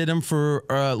you sit him for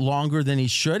longer than he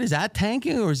should, is that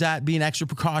tanking, or is that being extra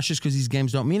precautious because these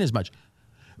games don't mean as much?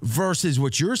 Versus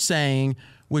what you're saying,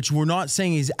 which we're not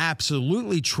saying is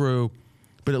absolutely true,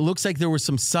 but it looks like there were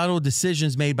some subtle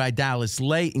decisions made by Dallas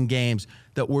late in games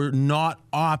that were not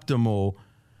optimal,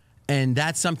 and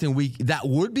that's something that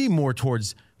would be more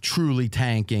towards truly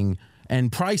tanking,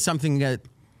 and probably something that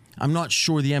I'm not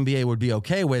sure the NBA would be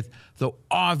okay with, though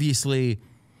obviously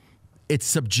it's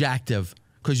subjective,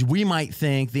 because we might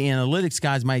think, the analytics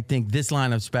guys might think this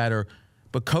lineup's better,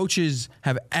 but coaches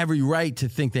have every right to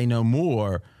think they know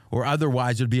more or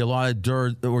otherwise there'd be a lot of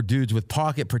dudes with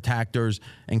pocket protectors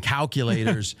and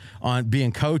calculators on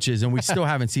being coaches, and we still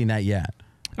haven't seen that yet.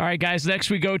 All right, guys, next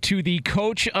we go to the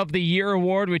Coach of the Year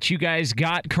award, which you guys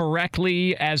got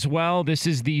correctly as well. This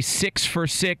is the 6 for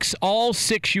 6. All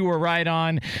 6 you were right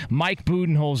on. Mike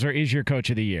Budenholzer is your Coach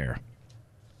of the Year.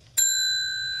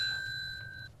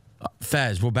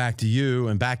 Fez, we're back to you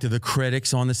and back to the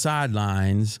critics on the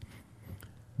sidelines.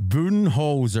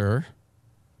 Budenholzer,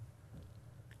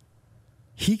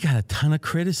 he got a ton of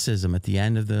criticism at the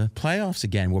end of the playoffs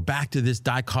again. We're back to this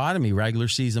dichotomy, regular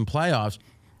season playoffs,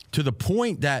 to the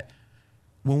point that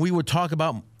when we would talk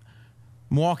about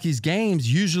Milwaukee's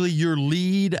games, usually your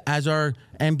lead as our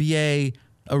NBA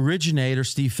originator,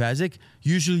 Steve Fezzik,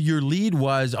 usually your lead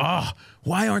was,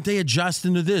 why aren't they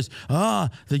adjusting to this? The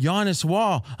Giannis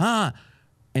wall.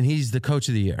 And he's the Coach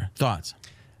of the Year. Thoughts?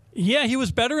 Yeah, he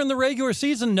was better in the regular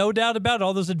season, no doubt about it.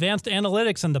 All those advanced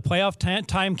analytics and the playoff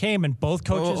time came, and both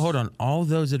coaches... Hold on. All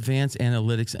those advanced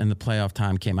analytics and the playoff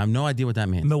time came. I have no idea what that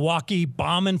means. Milwaukee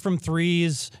bombing from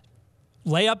threes,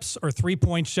 layups or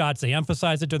three-point shots. They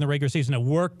emphasized it during the regular season. It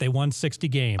worked. They won 60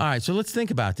 games. All right, so let's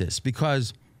think about this,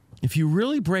 because if you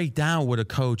really break down what a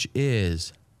coach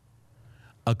is,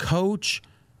 a coach...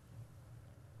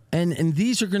 And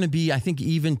these are going to be, I think,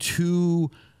 even too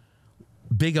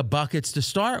big a buckets to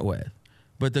start with.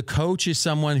 But the coach is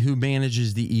someone who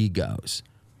manages the egos.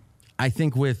 I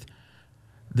think with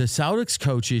the Celtics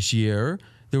coach this year,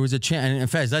 there was a chance.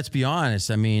 And Fez, let's be honest.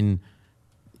 I mean,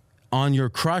 on your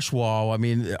crush wall, I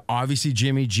mean, obviously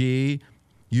Jimmy G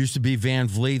used to be Van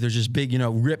Vliet. There's just big,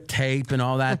 ripped tape and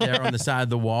all that there on the side of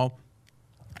the wall.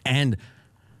 And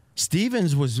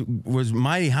Stevens was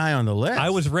mighty high on the list. I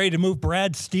was ready to move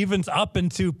Brad Stevens up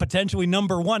into potentially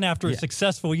number one after a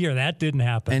successful year. That didn't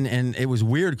happen. And it was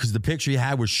weird because the picture he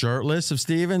had was shirtless of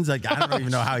Stevens. Like, I don't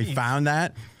even know how he found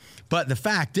that. But the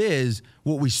fact is,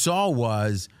 what we saw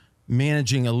was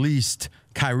managing at least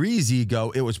Kyrie's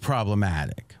ego, it was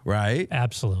problematic, right?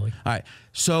 Absolutely. All right.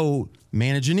 So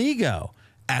manage an ego.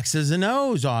 X's and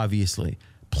O's, obviously.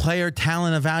 Player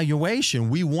talent evaluation.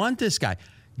 We want this guy.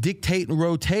 Dictating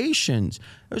rotations.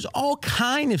 There's all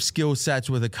kind of skill sets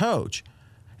with a coach.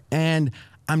 And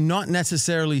I'm not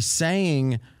necessarily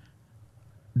saying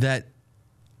that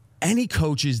any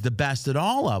coach is the best at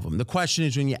all of them. The question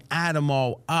is, when you add them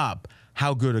all up,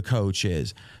 how good a coach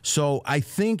is. So I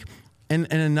think,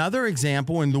 and another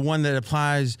example, and the one that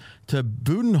applies to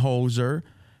Budenholzer,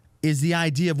 is the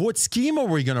idea of what scheme are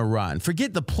we going to run?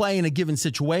 Forget the play in a given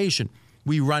situation.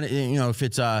 We run it, if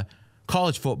it's a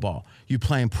college football, you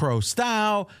playing pro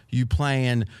style, you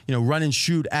playing, run and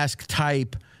shoot-esque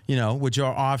type, which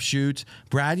are offshoots.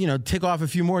 Brad, tick off a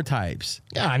few more types.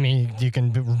 Yeah, I mean, you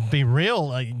can be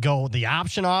real, go the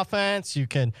option offense. You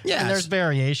can, and there's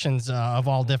variations of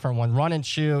all different ones. Run and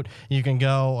shoot. You can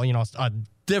go,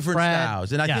 different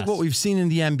styles. And I think what we've seen in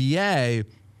the NBA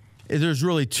is there's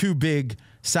really two big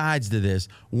sides to this.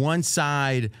 One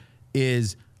side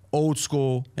is old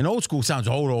school, and old school sounds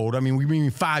old. I mean, we mean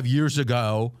 5 years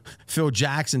ago, Phil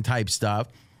Jackson type stuff,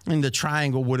 and the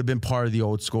triangle would have been part of the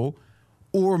old school,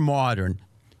 or modern,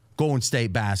 Golden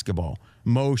State basketball,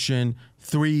 motion,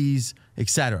 threes,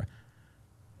 etc.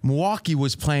 Milwaukee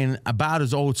was playing about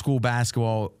as old school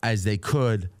basketball as they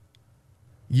could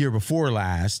year before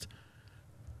last.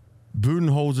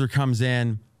 Budenholzer comes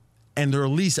in, and they're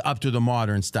at least up to the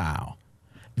modern style.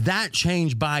 That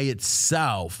change by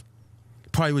itself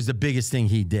probably was the biggest thing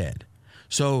he did.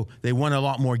 So they won a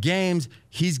lot more games.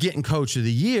 He's getting Coach of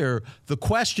the Year. The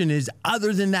question is,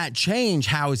 other than that change,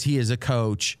 how is he as a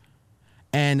coach?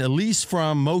 And at least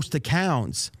from most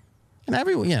accounts, and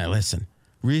everyone, listen,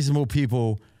 reasonable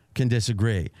people can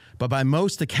disagree. But by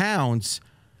most accounts,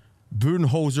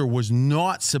 Budenholzer was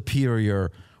not superior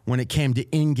when it came to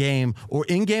in-game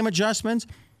adjustments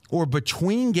or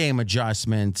between-game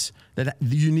adjustments that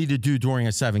you need to do during a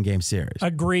 7-game series.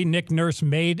 Agree. Nick Nurse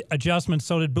made adjustments.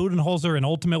 So did Budenholzer, and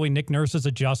ultimately Nick Nurse's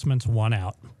adjustments won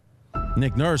out.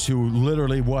 Nick Nurse, who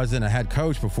literally wasn't a head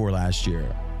coach before last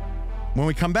year. When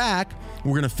we come back,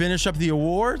 we're going to finish up the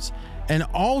awards and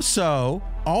also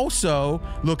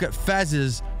look at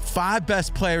Fez's 5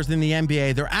 best players in the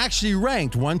NBA. They're actually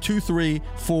ranked 1, 2, 3,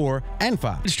 4, and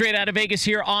 5. Straight out of Vegas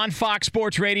here on Fox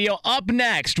Sports Radio. Up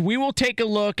next, we will take a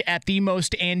look at the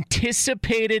most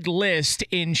anticipated list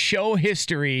in show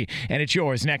history, and it's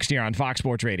yours next year on Fox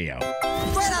Sports Radio.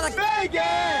 Straight out of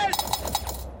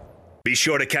Vegas! Be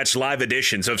sure to catch live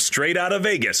editions of Straight Out of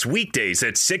Vegas weekdays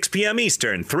at 6 p.m.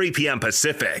 Eastern, 3 p.m.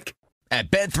 Pacific. At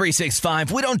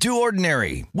Bet365, we don't do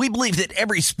ordinary. We believe that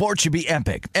every sport should be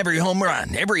epic. Every home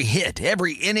run, every hit,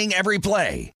 every inning, every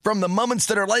play. From the moments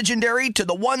that are legendary to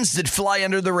the ones that fly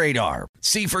under the radar.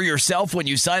 See for yourself when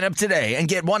you sign up today and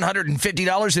get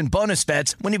 $150 in bonus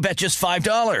bets when you bet just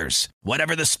 $5.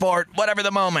 Whatever the sport, whatever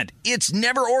the moment, it's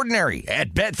never ordinary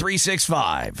at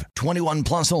Bet365. 21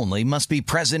 plus only. Must be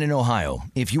present in Ohio.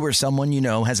 If you or someone you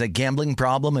know has a gambling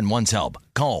problem and wants help,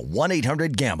 call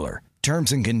 1-800-GAMBLER.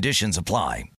 Terms and conditions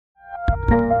apply.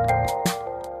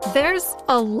 There's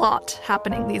a lot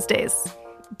happening these days,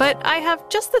 but I have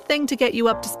just the thing to get you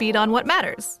up to speed on what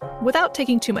matters without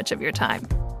taking too much of your time.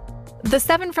 The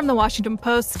 7 from the Washington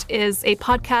Post is a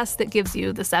podcast that gives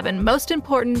you the 7 most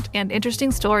important and interesting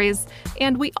stories,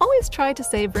 and we always try to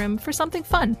save room for something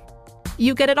fun.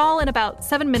 You get it all in about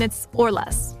 7 minutes or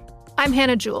less. I'm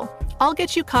Hannah Jewell. I'll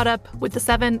get you caught up with the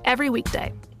 7 every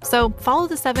weekday. So follow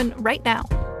the 7 right now.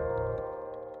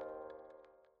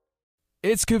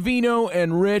 It's Covino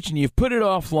and Rich, and you've put it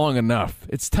off long enough.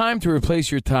 It's time to replace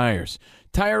your tires.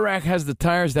 Tire Rack has the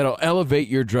tires that'll elevate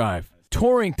your drive.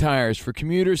 Touring tires for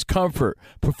commuters' comfort,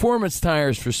 performance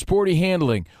tires for sporty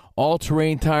handling,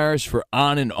 all-terrain tires for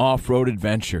on- and off-road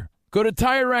adventure. Go to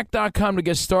TireRack.com to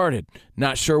get started.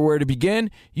 Not sure where to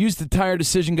begin? Use the Tire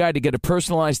Decision Guide to get a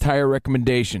personalized tire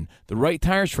recommendation. The right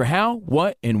tires for how,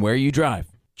 what, and where you drive.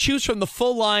 Choose from the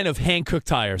full line of Hankook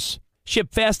tires.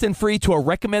 Ship fast and free to a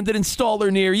recommended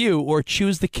installer near you, or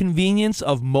choose the convenience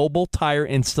of mobile tire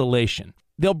installation.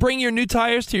 They'll bring your new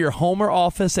tires to your home or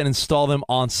office and install them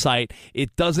on site.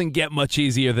 It doesn't get much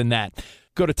easier than that.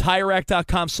 Go to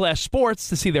TireRack.com/sports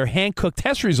to see their Hankook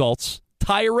test results,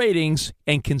 tire ratings,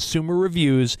 and consumer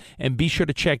reviews, and be sure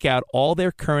to check out all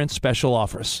their current special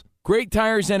offers. Great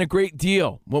tires and a great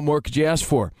deal. What more could you ask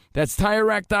for? That's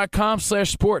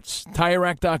TireRack.com/sports.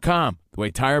 TireRack.com, the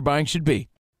way tire buying should be.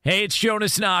 Hey, it's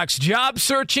Jonas Knox. Job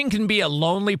searching can be a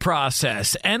lonely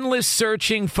process. Endless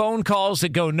searching, phone calls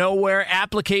that go nowhere,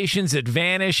 applications that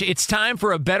vanish. It's time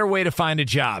for a better way to find a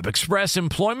job. Express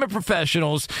Employment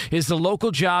Professionals is the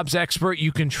local jobs expert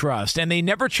you can trust, and they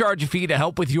never charge a fee to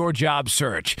help with your job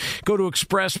search. Go to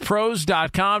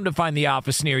expresspros.com to find the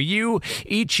office near you.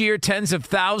 Each year, tens of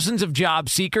thousands of job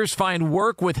seekers find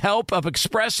work with help of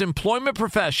Express Employment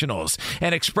Professionals,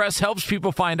 and Express helps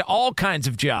people find all kinds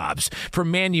of jobs, from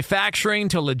manufacturing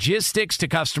to logistics to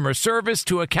customer service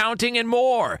to accounting and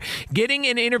more. Getting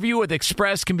an interview with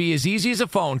Express can be as easy as a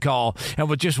phone call, and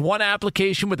with just one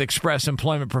application with Express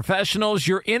Employment Professionals,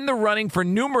 you're in the running for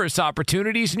numerous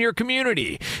opportunities in your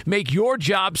community. Make your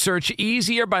job search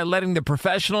easier by letting the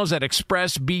professionals at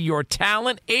Express be your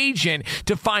talent agent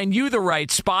to find you the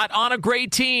right spot on a great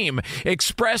team.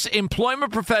 Express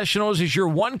Employment Professionals is your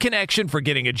one connection for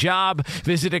getting a job.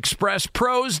 Visit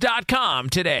expresspros.com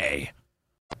today.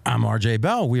 I'm RJ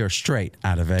Bell. We are straight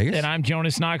out of Vegas. And I'm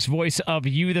Jonas Knox, voice of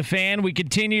You, the Fan. We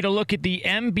continue to look at the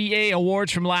NBA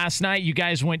awards from last night. You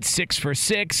guys went 6 for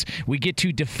 6. We get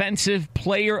to Defensive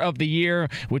Player of the Year,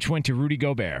 which went to Rudy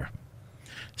Gobert.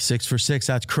 6 for 6.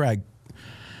 That's Craig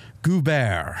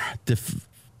Gobert.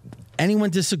 Anyone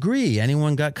disagree?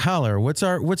 Anyone got color? What's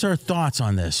our thoughts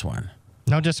on this one?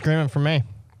 No disagreement from me.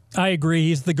 I agree.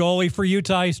 He's the goalie for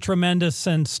Utah. He's tremendous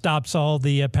and stops all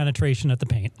the penetration at the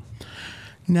paint.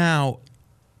 Now,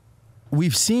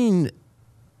 we've seen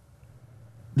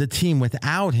the team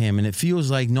without him, and it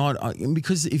feels like not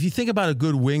because if you think about a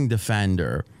good wing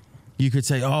defender, you could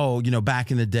say, oh, back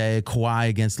in the day, Kawhi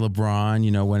against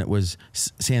LeBron, when it was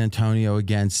San Antonio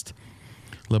against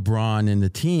LeBron and the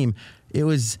team, it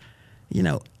was,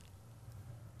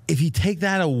 if you take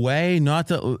that away, not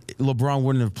that LeBron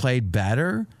wouldn't have played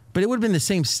better, but it would have been the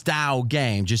same style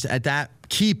game, just at that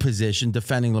key position,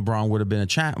 defending LeBron would have been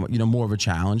more of a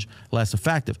challenge, less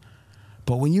effective.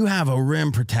 But when you have a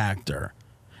rim protector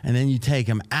and then you take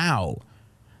him out,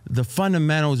 the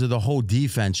fundamentals of the whole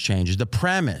defense changes. The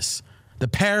premise, the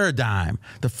paradigm,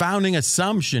 the founding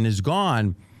assumption is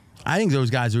gone. I think those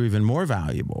guys are even more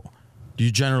valuable. Do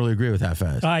you generally agree with that,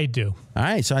 Fez? I do. All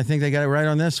right, so I think they got it right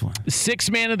on this one. Sixth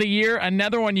Man of the Year,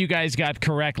 another one you guys got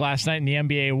correct last night in the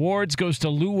NBA awards, goes to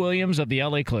Lou Williams of the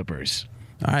LA Clippers.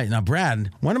 All right, now, Brad,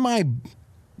 one of my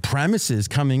premises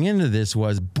coming into this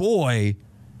was, boy,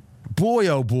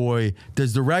 oh boy,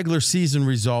 does the regular season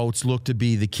results look to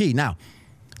be the key. Now,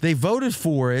 they voted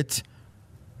for it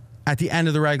at the end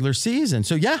of the regular season.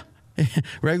 So, yeah,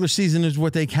 regular season is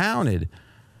what they counted.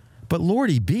 But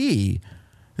Lordy B,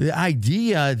 the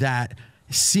idea that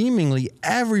seemingly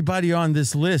everybody on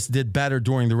this list did better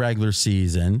during the regular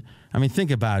season. I mean,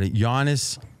 think about it.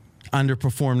 Giannis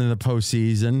underperformed in the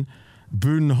postseason.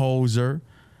 Budenholzer,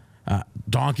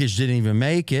 Doncic didn't even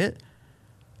make it.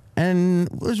 And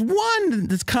there's one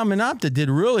that's coming up that did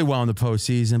really well in the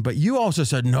postseason, but you also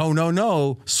said,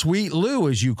 no, Sweet Lou,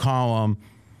 as you call him,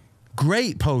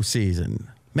 great postseason.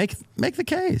 Make the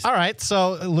case. All right,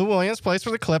 so Lou Williams plays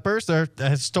for the Clippers. They're a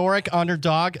historic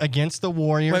underdog against the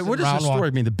Warriors. Wait, what does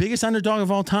historic mean? The biggest underdog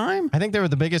of all time? I think they were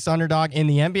the biggest underdog in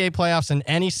the NBA playoffs in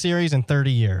any series in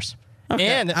 30 years. Okay.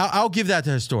 And I'll give that to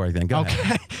historic then. Go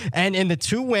ahead. And in the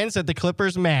 2 wins that the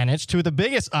Clippers managed, 2 of the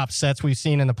biggest upsets we've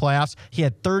seen in the playoffs, he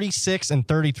had 36 and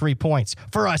 33 points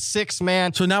for a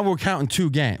 6-man. So now we're counting 2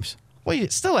 games. Well, you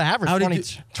still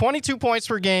average 22 points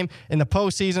per game in the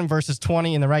postseason versus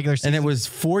 20 in the regular season. And it was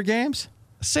 4 games?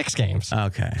 6 games.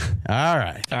 Okay. All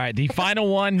right. All right. The final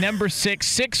one, number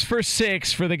 6 for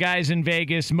 6 for the guys in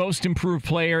Vegas. Most improved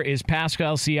player is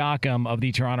Pascal Siakam of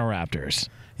the Toronto Raptors.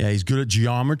 Yeah, he's good at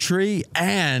geometry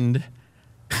and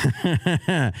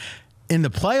in the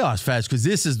playoffs, Fez, because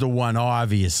this is the one,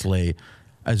 obviously,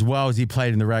 as well as he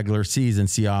played in the regular season,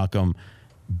 Siakam,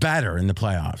 better in the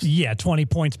playoffs. Yeah, 20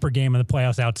 points per game in the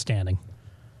playoffs, outstanding.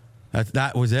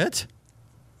 That was it?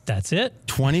 That's it.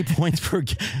 20 points per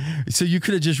game. So you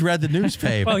could have just read the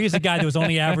newspaper. Well, he's a guy that was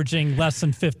only averaging less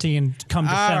than 15 come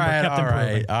December. Kept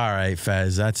improving. All right,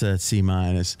 Fez. That's a C-.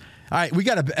 All right, we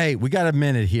got a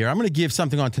minute here. I'm going to give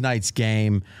something on tonight's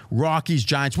game, Rockies,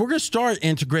 Giants. We're going to start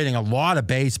integrating a lot of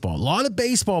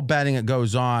baseball betting that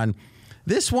goes on.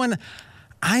 This one,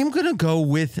 I'm going to go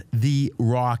with the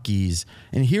Rockies,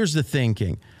 and here's the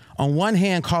thinking. On one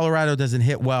hand, Colorado doesn't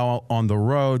hit well on the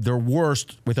road. They're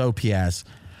worst with OPS.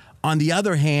 On the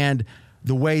other hand,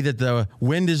 the way that the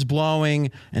wind is blowing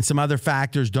and some other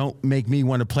factors don't make me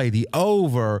want to play the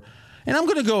over. And I'm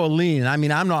going to go a lean. I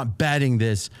mean, I'm not betting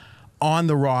this on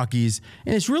the Rockies.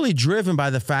 And it's really driven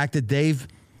by the fact that they've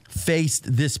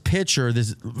faced this pitcher,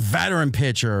 this veteran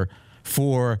pitcher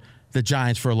for the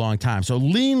Giants for a long time. So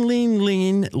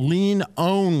lean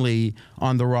only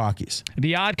on the Rockies.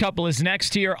 The Odd Couple is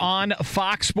next here on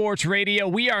Fox Sports Radio.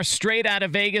 We are straight out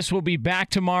of Vegas. We'll be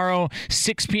back tomorrow,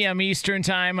 6 p.m. Eastern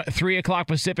Time, 3 o'clock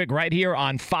Pacific, right here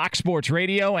on Fox Sports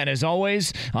Radio. And as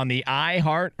always, on the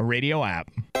iHeart Radio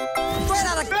app. Straight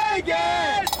out of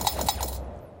Vegas!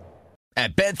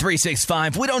 At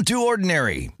Bet365, we don't do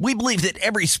ordinary. We believe that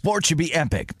every sport should be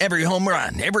epic. Every home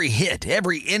run, every hit,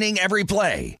 every inning, every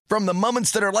play. From the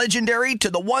moments that are legendary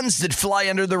to the ones that fly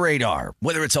under the radar.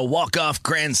 Whether it's a walk-off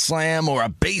grand slam or a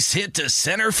base hit to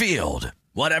center field.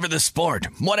 Whatever the sport,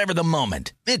 whatever the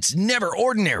moment. It's never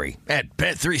ordinary at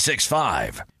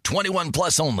Bet365. 21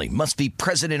 plus only. Must be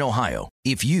present in Ohio.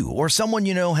 If you or someone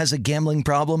you know has a gambling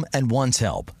problem and wants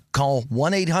help, call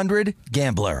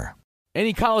 1-800-GAMBLER.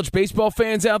 Any college baseball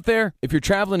fans out there? If you're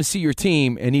traveling to see your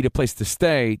team and need a place to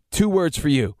stay, 2 words for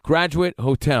you: Graduate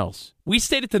Hotels. We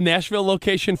stayed at the Nashville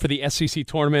location for the SEC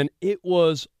tournament. It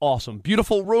was awesome.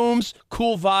 Beautiful rooms,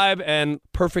 cool vibe, and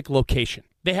perfect location.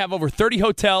 They have over 30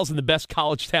 hotels in the best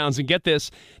college towns. And get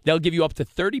this, they'll give you up to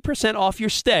 30% off your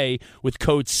stay with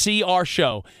code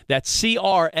CRSHOW. That's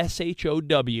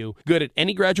CRSHOW. Good at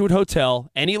any Graduate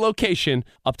Hotel, any location,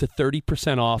 up to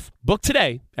 30% off. Book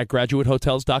today at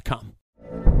graduatehotels.com.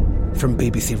 From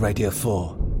BBC Radio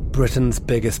 4, Britain's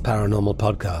biggest paranormal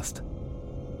podcast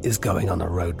is going on a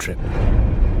road trip.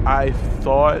 I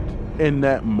thought in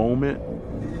that moment,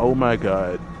 oh my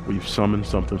God, we've summoned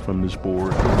something from this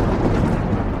board.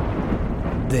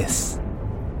 This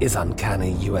is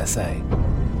Uncanny USA.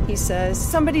 He says,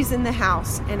 somebody's in the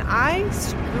house, and I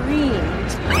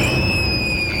screamed.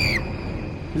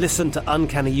 Listen to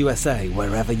Uncanny USA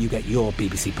wherever you get your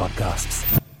BBC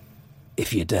podcasts,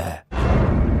 if you dare.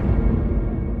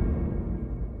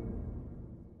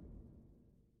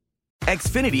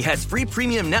 Xfinity has free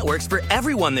premium networks for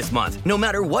everyone this month, no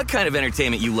matter what kind of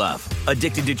entertainment you love.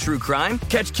 Addicted to true crime?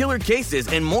 Catch killer cases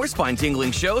and more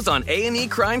spine-tingling shows on A&E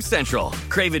Crime Central.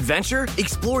 Crave adventure?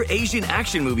 Explore Asian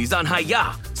action movies on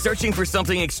Hi-YAH. Searching for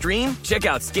something extreme? Check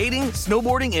out skating,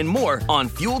 snowboarding, and more on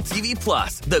Fuel TV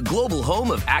Plus, the global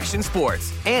home of action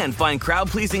sports. And find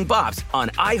crowd-pleasing bops on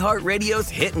iHeartRadio's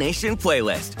Hit Nation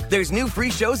playlist. There's new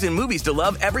free shows and movies to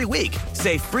love every week.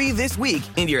 Say free this week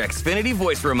in your Xfinity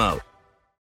voice remote.